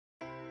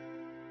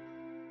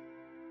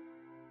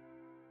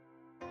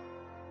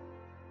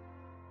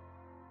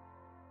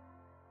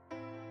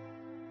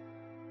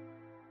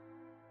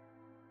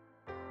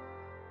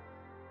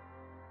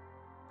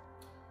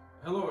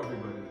Hello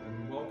everybody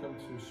and welcome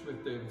to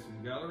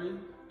SmithDavidson Gallery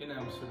in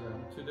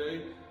Amsterdam.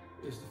 Today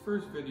is the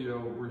first video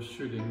we're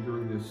shooting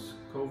during this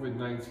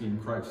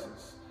COVID-19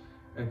 crisis.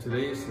 And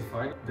today is the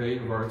final day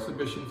of our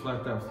exhibition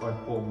Flat Depth by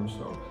Paul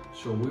Rousso.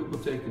 So we will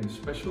take a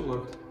special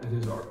look at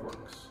his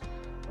artworks.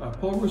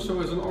 Paul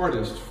Rousso is an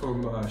artist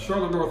from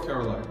Charlotte, North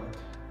Carolina,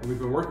 and we've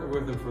been working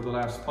with him for the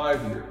last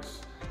 5 years.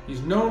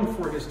 He's known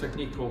for his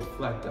technique called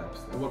flat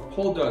depth. And what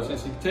Paul does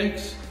is he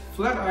takes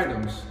flat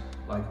items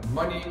like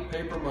money,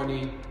 paper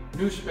money,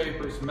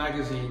 newspapers,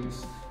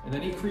 magazines, and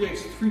then he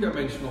creates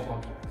three-dimensional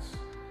objects.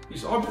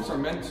 These objects are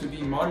meant to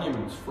be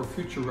monuments for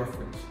future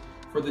reference,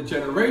 for the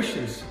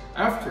generations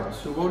after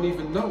us who won't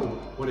even know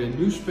what a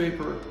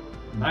newspaper,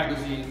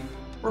 magazine,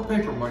 or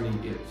paper money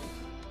is.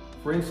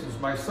 For instance,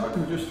 my son,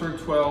 who just turned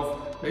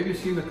 12, maybe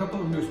seen a couple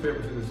of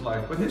newspapers in his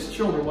life, but his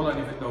children will not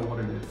even know what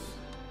it is.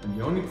 And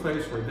the only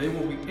place where they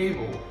will be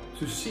able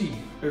to see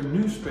a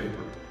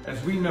newspaper,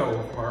 as we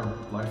know from our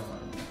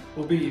lifetime,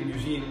 will be in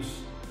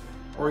museums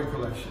or in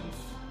collections.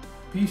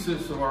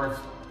 Pieces of art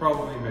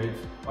probably made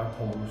by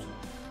Paul Rousso.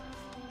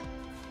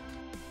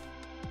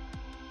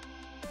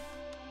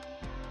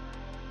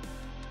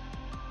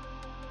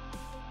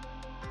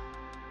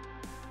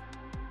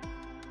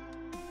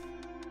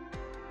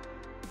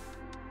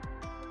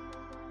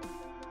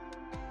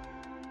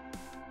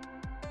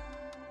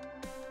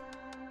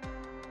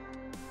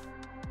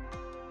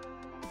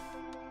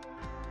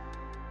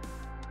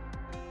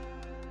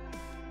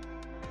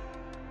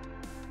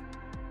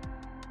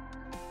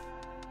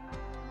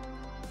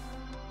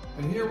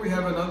 And here we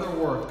have another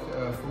work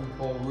from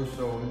Paul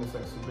Rousso in this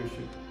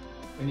exhibition.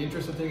 And the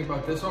interesting thing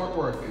about this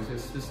artwork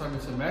is this time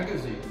it's a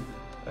magazine.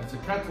 It's a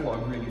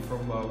catalog really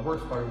from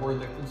works by Roy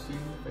Lichtenstein,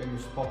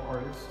 famous pop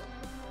artist.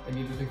 And the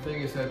interesting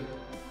thing is that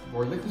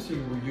Roy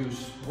Lichtenstein will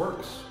use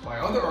works by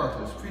other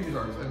artists, previous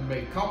artists, and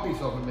make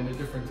copies of them in a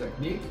different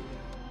technique.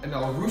 And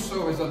now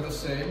Rousso has done the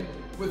same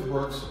with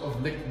works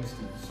of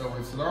Lichtenstein. So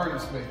it's an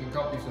artist making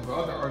copies of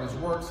other artists'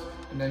 works,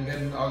 and then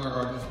getting other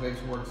artists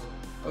makes works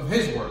of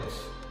his works.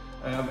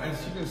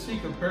 As you can see,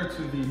 compared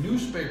to the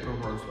newspaper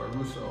works by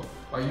Rousso,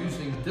 by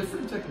using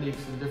different techniques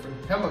and different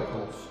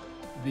chemicals,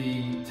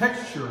 the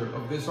texture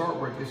of this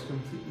artwork is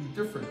completely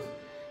different.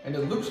 And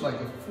it looks like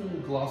a full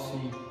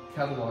glossy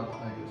catalog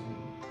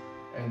magazine.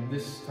 And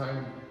this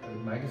time, the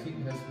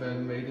magazine has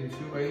been made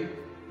into an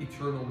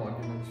eternal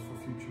monument for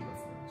future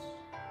reference.